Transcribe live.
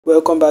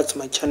Welcome back to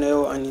my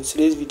channel, and in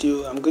today's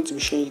video I'm going to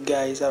be showing you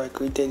guys how I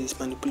created this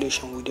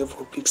manipulation with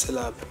for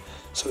Pixellab.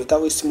 So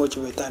without wasting much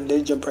of your time,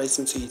 let's jump right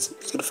into it.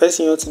 So the first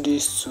thing you want to do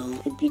is to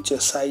input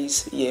your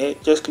size here.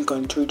 Just click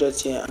on the three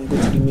dots here and go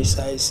to the image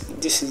size.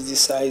 This is the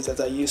size that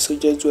I use, so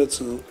just where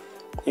to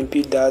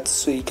input that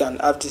so you can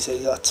have this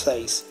exact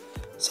size.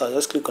 So I'll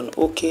just click on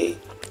OK,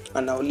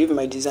 and I'll leave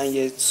my design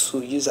here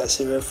to use as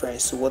a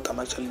reference to what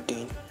I'm actually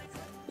doing.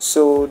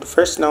 So the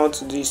first thing I want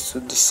to do is to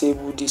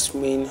disable this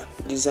main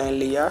design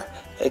layer.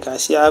 I can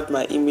see I have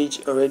my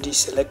image already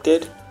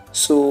selected,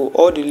 so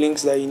all the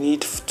links that you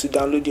need to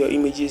download your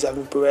images have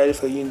been provided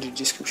for you in the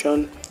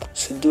description,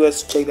 so do it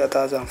to check that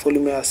out and follow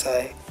me as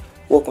I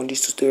work on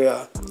this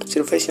tutorial.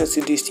 So the first thing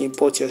to do is to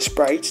import your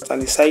sprite,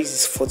 and the size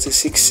is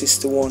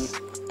 4661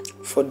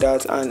 for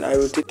that, and I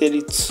rotated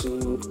it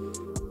to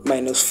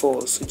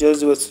 -4. So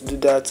just do it to do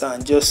that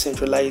and just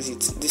centralize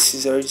it. This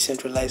is already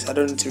centralized, I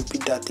don't need to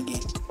repeat that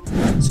again.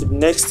 So the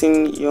next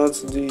thing you want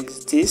to do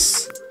is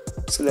this.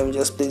 So let me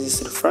just place this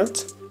to the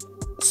front.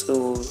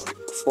 So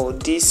for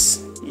this,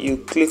 you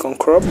click on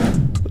crop.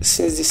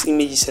 Since this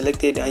image is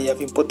selected and you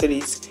have imported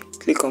it,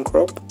 click on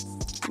crop.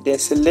 Then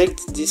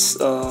select this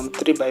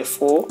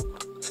 3x4.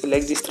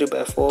 Select this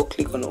 3x4.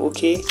 Click on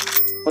OK.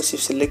 Once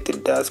you've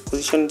selected that,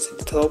 position it to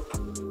the top.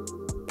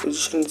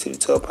 Position it to the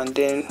top, and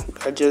then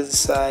adjust the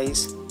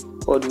size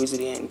all the way to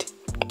the end.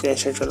 Then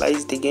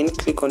centralize it again.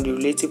 Click on the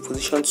relative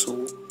position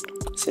tool.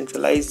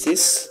 Centralize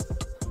this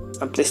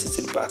and place it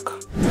to the back.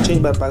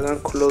 Change my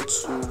background color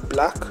to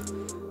black.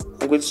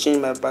 I'm going to change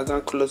my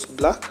background color to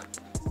black,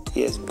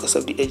 yes, because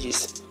of the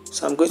edges.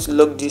 So I'm going to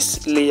lock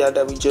this layer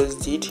that we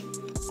just did,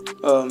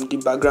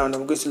 the background.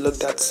 I'm going to lock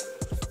that.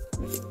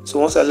 So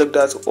once I lock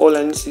that, all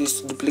I need to do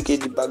is to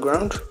duplicate the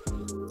background.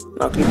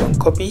 Now click on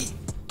copy.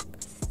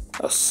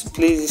 I'll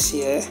place this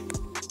here.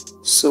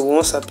 So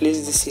once I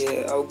place this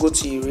here, I'll go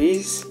to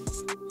erase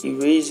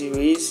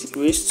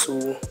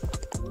to,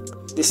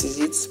 this is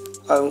it.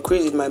 I'll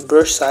increase my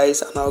brush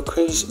size and I'll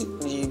increase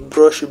the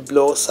brush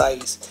blur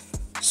size.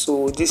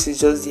 So this is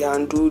just the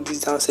handle,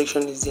 this down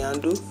section is the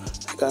handle.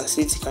 You can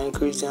see it, you can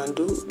increase the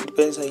handle, it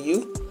depends on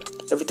you.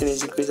 Everything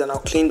is increased, and I'll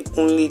clean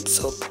only the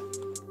top.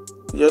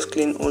 Just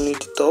clean only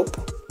the top.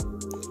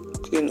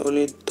 Clean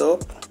only the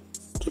top.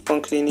 Keep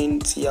on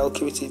cleaning, see how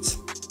okay with it.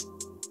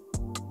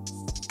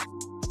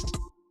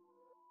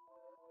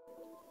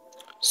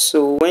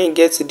 So when you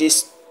get to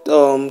this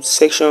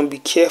section, be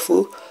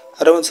careful.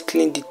 I don't want to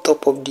clean the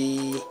top of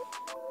the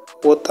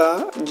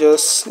water.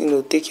 Just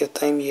take your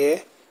time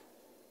here.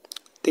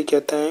 Take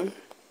your time.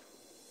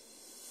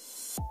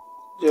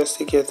 Just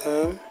take your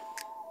time.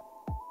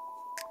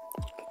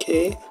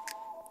 Okay.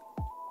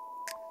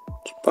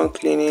 Keep on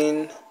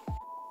cleaning.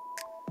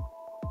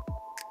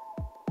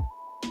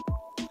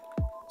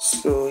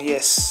 So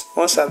yes,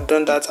 once I've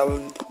done that,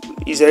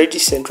 it's already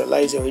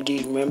centralized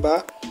already,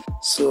 remember.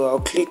 So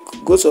I'll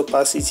go to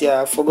opacity.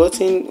 I've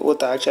forgotten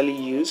what I actually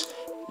used,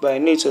 but I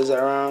know it was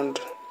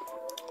around,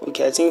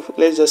 okay, I think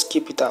let's just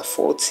keep it at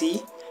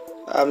 40.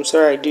 I'm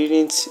sorry I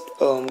didn't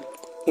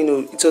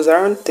it was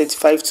around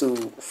 35 to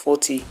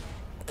 40,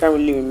 can't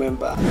really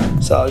remember.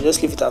 So I'll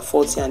just leave it at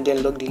 40 and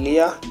then lock the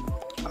layer.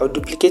 I'll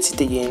duplicate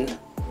it again.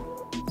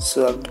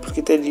 So I've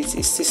duplicated it,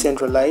 it's still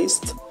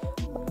centralized.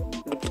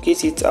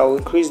 Duplicate it, I'll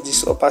increase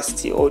this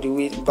opacity all the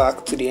way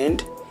back to the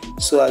end.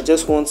 So I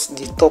just want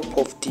the top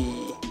of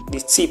the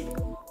tip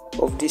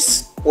of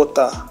this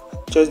water,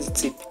 just the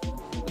tip.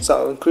 So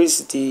I'll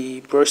increase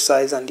the brush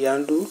size and the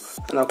handle,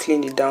 and I'll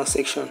clean the down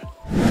section.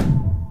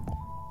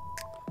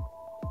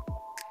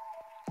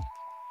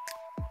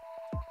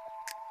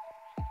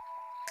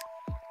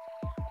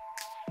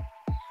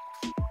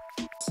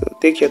 So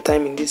take your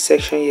time in this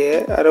section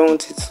here. I don't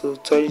want it to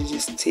touch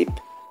this tip.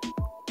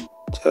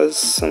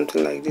 Just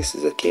something like this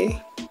is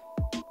okay.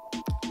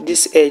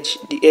 This edge,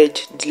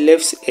 the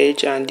left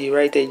edge and the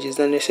right edge is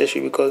not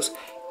necessary because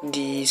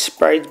the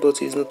sprite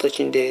button is not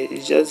touching there.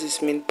 It's just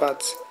this main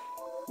part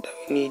that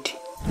we need.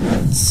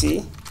 Let's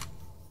see.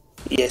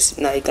 Yes,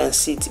 now you can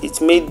see it. It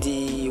made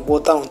the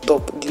water on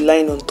top, the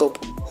line on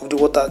top of the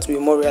water, to be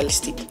more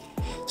realistic.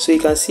 So you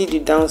can see the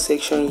down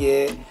section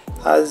here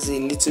has a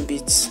little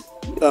bit.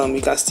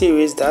 You can still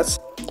erase that.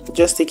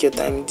 Just take your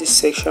time in this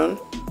section.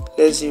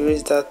 Let's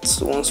erase that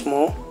once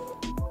more.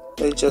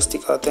 Let's just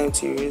take our time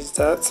to erase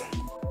that.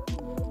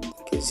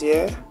 Is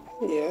here,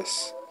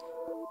 yes.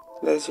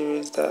 Let's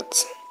erase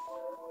that.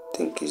 I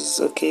think it's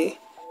okay.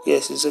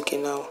 Yes, it's okay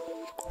now.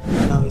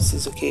 Now it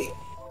is okay.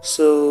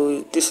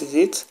 So this is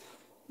it.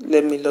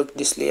 Let me lock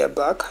this layer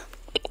back.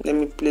 Let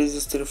me place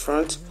this to the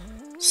front.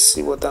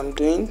 See what I'm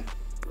doing.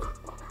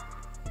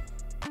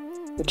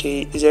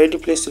 Okay, it's already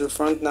placed to the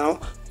front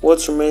now.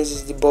 What remains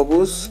is the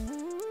bubbles.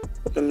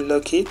 Let me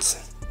lock it.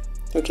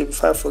 Okay,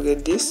 before I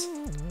forget this,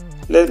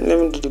 let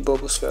me do the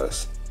bubbles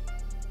first.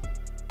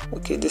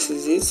 Okay, this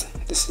is it.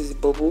 This is the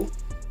bubble.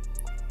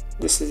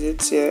 This is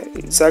it here.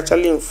 It's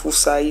actually in full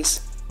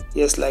size.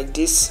 Yes, like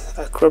this.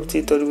 I cropped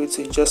it all the way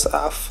to just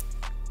half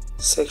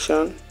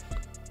section.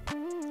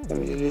 Let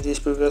me delete this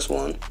previous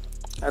one.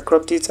 I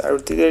cropped it, I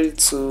rotated it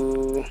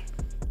to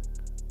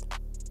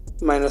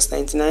minus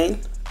 99,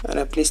 and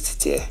I placed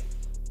it here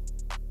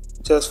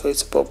just for it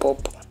to pop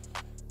up.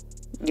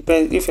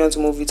 Depends if you want to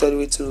move it all the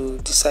way to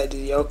the side,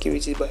 you're okay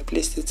with it, but I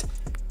placed it.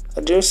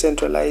 I didn't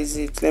centralize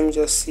it. Let me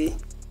just see.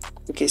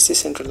 Okay, still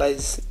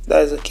centralized.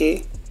 That is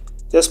okay.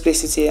 Just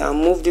place it here and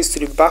move this to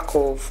the back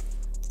of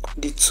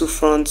the two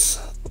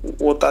front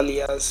water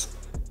layers.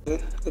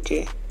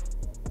 Okay,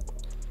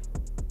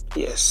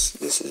 yes,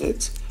 this is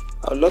it.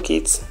 I'll lock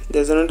it.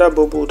 There's another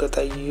bubble that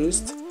I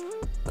used,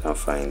 can't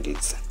find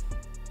it.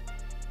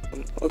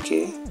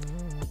 Okay,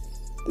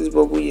 this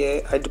bubble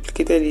here, I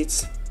duplicated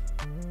it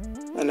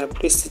and I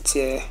placed it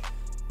here.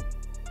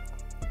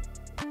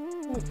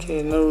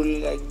 Okay, not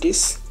really like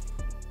this,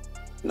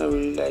 not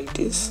really like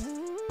this.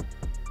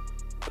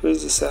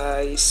 Increase the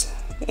size,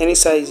 any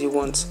size you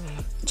want.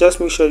 Just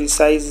make sure the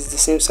size is the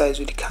same size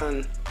with the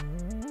can.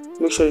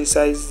 Make sure the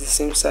size is the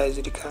same size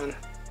with the can.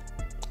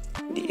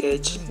 The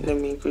edge, let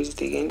me increase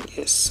it again.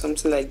 Yes,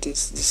 something like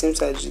this, the same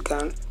size with the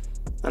can.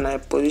 And I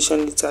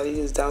position it at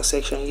this down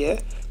section here.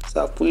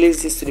 So I'll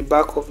place this to the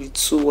back of the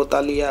two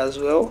water layer as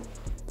well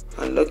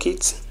and lock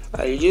it.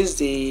 I use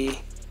the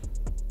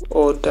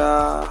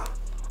other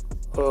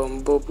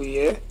bubble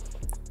here,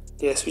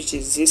 yes, which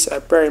is this. I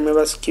probably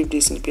remember to keep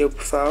this in the PLP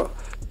file.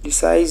 The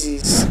size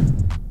is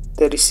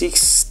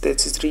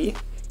 3633.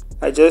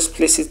 I just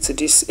place it to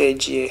this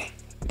edge here,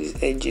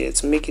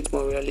 to make it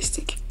more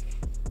realistic.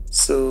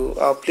 So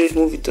I'll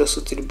move it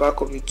also to the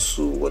back of the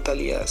two water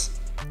layers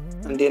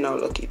and then I'll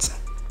lock it.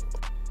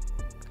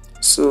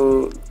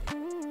 So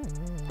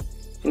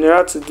in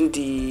order to do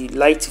the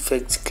light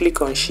effect,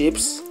 click on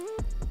shapes,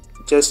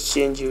 just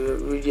change your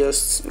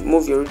radius,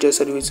 move your radius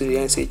all the way to the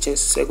end, so you change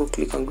to circle.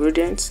 Click on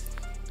gradient,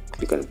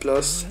 click on the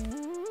plus.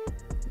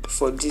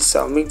 For this,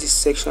 I'll make this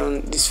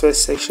section, this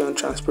first section,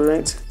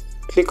 transparent.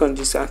 Click on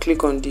this and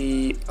click on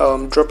the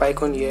drop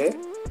icon here,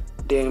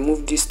 then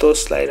move this touch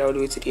slide all the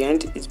way to the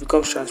end. It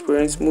becomes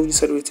transparent. Move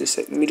this all the way to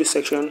the middle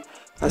section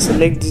and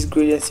select this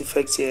gradient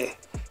effect here.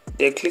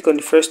 Then click on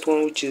the first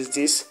one, which is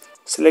this.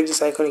 Select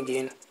this icon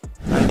again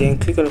and then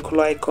click on the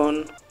color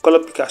icon, color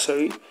picker,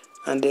 sorry,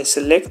 and then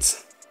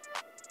select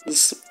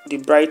this, the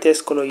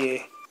brightest color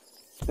here.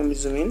 Let me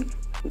zoom in.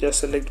 Just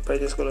select the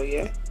brightest color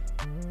here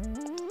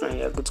and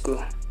you're good to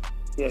go.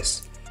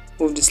 Yes,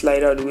 move the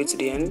slider all the way to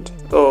the end,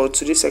 or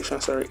to this section,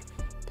 sorry.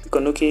 Click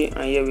on OK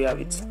and here we have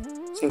it.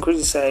 So increase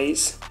the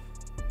size.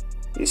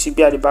 You should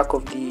be at the back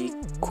of the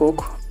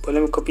Coke, but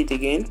let me copy it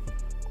again.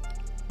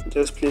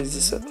 Just place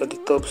this at the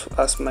top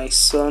as my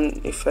sun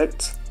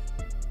effect.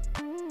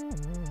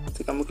 I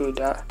think I'm okay with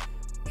that.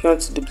 If you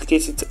want to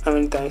duplicate it how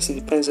many times, it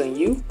depends on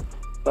you,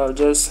 but I'll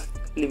just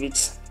leave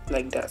it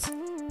like that.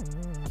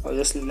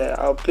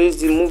 I'll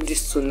place move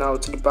this to now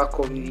to the back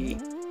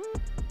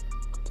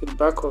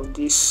of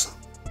this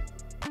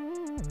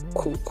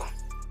Coke.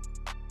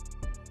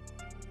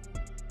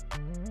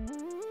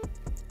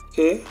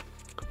 Okay,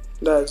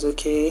 that's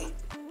okay.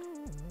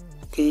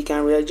 Okay, you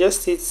can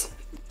readjust it,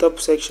 the top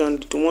section,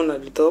 the one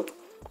at the top,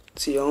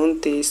 to your own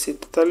taste.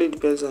 It totally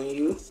depends on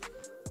you.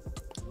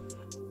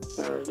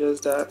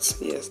 Just that.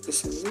 Yes,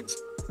 this is it.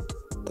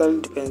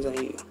 Totally depends on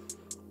you.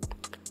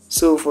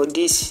 So for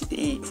this,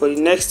 for the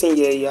next thing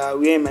here, yeah,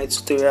 we're in my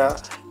tutorial.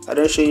 I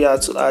don't show you how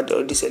to add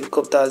all these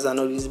helicopters and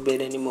all this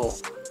bed anymore.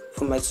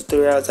 For my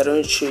tutorials, I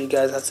don't show you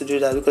guys how to do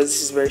that because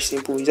this is very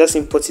simple. You just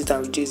import it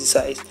and reduce the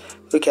size.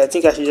 Okay, I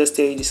think I should just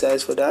tell you the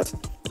size for that.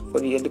 For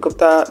the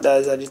helicopter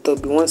that is at the top,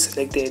 the one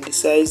selected, the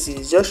size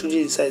is, just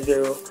reduce the size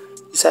very well.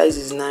 The size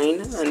is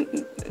 9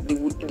 and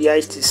the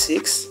height is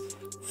 6.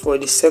 For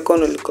the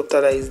second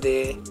helicopter that is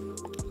there,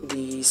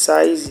 the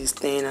size is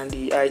 10 and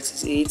the height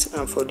is 8.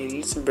 And for the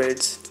little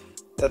birds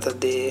that are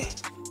there,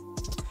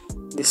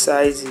 the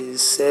size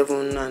is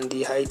 7 and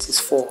the height is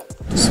 4.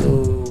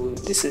 So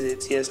this is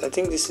it. Yes, I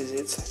think this is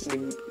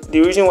it.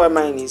 The reason why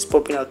mine is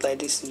popping out like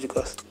this is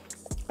because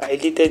I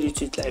edited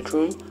it with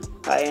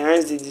Lightroom. I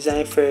enhanced the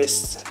design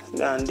first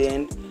and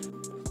then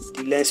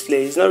the lens flare.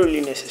 It's not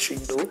really necessary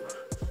though,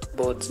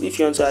 but if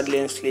you want to add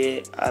lens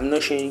flare, I'm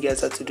not showing you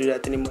guys how to do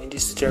that anymore in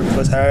this tutorial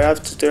because I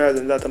have tutorials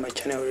on that on my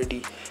channel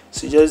already.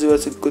 So just do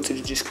to go to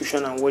the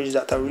description and watch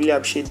that. I really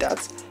appreciate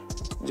that.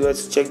 Do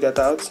to check that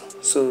out.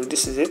 So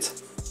this is it.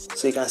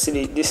 So you can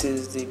see this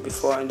is the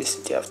before and this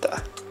is the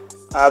after.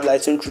 I have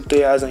Lightroom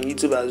tutorials on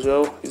YouTube as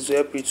well. It's very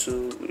helpful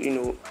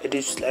to edit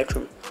with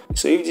Lightroom.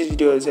 So if this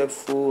video is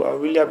helpful, I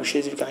really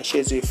appreciate if you can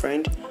share it to a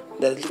friend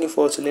that's looking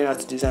forward to learn how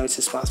to design with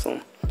his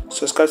smartphone.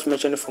 Subscribe to my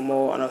channel for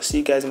more, and I'll see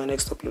you guys in my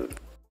next upload.